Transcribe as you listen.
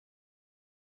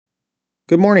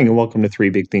Good morning and welcome to Three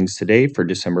Big Things Today for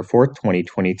December 4th,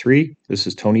 2023. This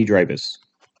is Tony Drybus.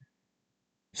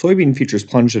 Soybean futures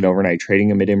plunged in overnight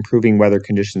trading amid improving weather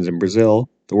conditions in Brazil,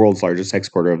 the world's largest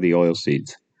exporter of the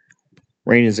oilseeds.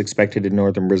 Rain is expected in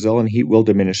northern Brazil and heat will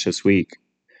diminish this week.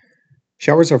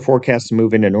 Showers are forecast to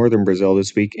move into northern Brazil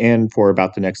this week and for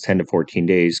about the next 10 to 14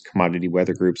 days, Commodity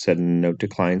Weather Group said in a note to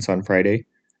clients on Friday.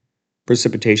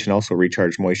 Precipitation also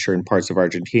recharged moisture in parts of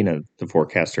Argentina, the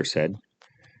forecaster said.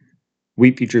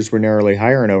 Wheat futures were narrowly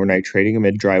higher in overnight trading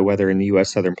amid dry weather in the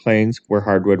U.S. Southern Plains, where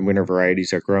hardwood winter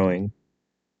varieties are growing.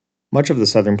 Much of the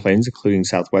Southern Plains, including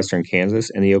southwestern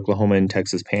Kansas and the Oklahoma and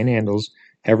Texas panhandles,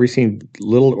 have received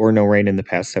little or no rain in the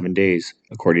past 7 days,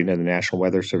 according to the National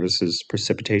Weather Service's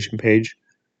precipitation page.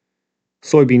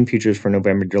 Soybean futures for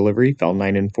November delivery fell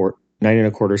 9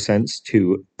 1/4 cents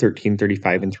to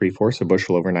 $13.35 3/4 a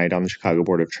bushel overnight on the Chicago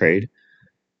Board of Trade.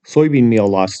 Soybean meal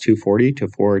lost $2.40 to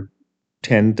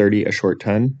 $4.10.30 a short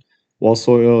ton, while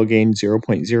soy oil gained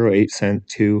 0.08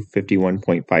 cents to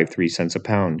 51.53 cents a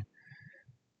pound.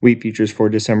 Wheat futures for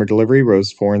December delivery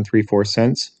rose 4 3/4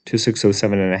 cents to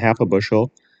 607.5 a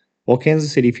bushel, while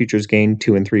Kansas City futures gained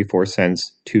 2 3/4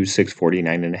 cents to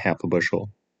 649.5 a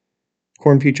bushel.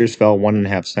 Corn futures fell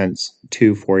 1.5 cents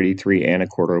to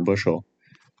 483.25 a bushel.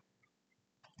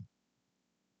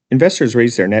 Investors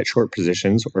raised their net short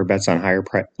positions, or bets on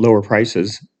lower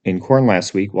prices, in corn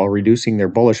last week while reducing their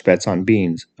bullish bets on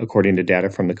beans, according to data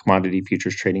from the Commodity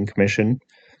Futures Trading Commission.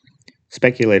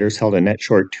 Speculators held a net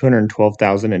short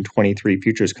 212,023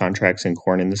 futures contracts in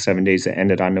corn in the 7 days that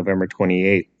ended on November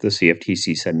 28th, the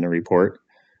CFTC said in a report.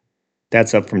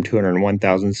 That's up from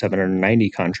 201,790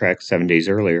 contracts 7 days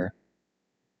earlier.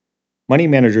 Money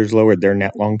managers lowered their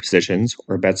net long positions,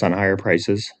 or bets on higher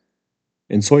prices,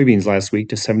 in soybeans last week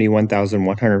to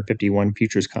 71,151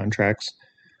 futures contracts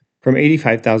from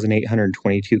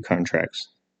 85,822 contracts.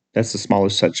 That's the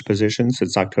smallest such position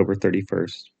since October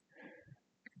 31st.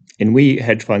 In wheat,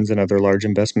 hedge funds and other large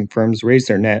investment firms raised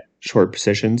their net short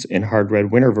positions in hard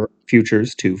red winter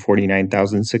futures to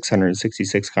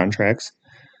 49,666 contracts.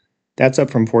 That's up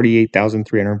from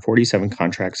 48,347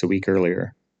 contracts a week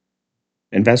earlier.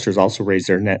 Investors also raised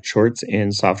their net shorts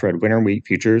in soft red winter wheat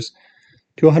futures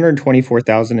to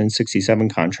 124,067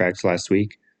 contracts last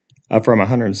week, up from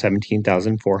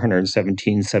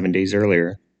 117,417 7 days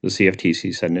earlier, the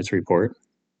CFTC said in its report.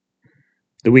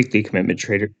 The weekly Commitment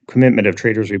of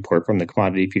Traders report from the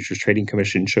Commodity Futures Trading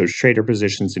Commission shows trader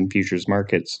positions in futures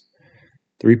markets.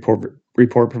 The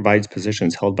report provides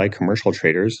positions held by commercial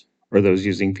traders, or those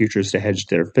using futures to hedge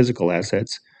their physical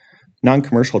assets,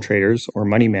 non-commercial traders, or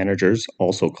money managers,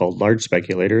 also called large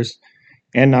speculators,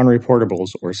 and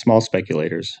non-reportables, or small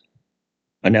speculators.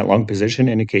 A net long position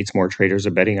indicates more traders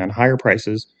are betting on higher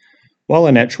prices, while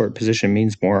a net short position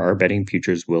means more are betting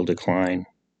futures will decline.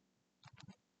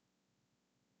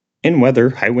 In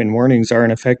weather, high wind warnings are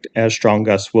in effect as strong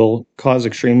gusts will cause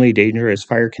extremely dangerous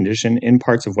fire condition in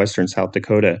parts of western South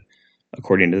Dakota,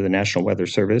 according to the National Weather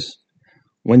Service.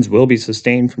 Winds will be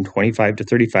sustained from 25 to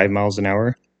 35 miles an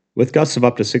hour, with gusts of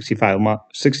up to 65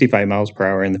 miles per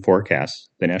hour in the forecast,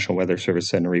 the National Weather Service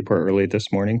said in a report early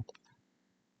this morning.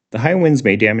 The high winds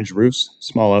may damage roofs,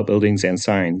 small outbuildings, and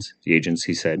signs, the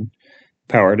agency said.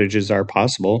 Power outages are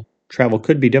possible. Travel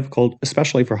could be difficult,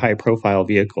 especially for high-profile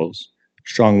vehicles.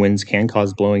 Strong winds can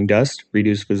cause blowing dust,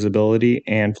 reduce visibility,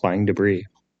 and flying debris.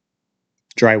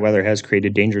 Dry weather has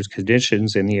created dangerous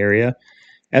conditions in the area,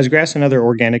 as grass and other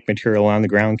organic material on the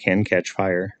ground can catch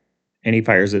fire. Any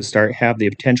fires that start have the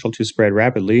potential to spread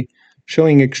rapidly,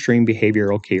 showing extreme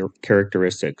behavioral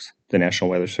characteristics, the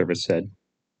National Weather Service said.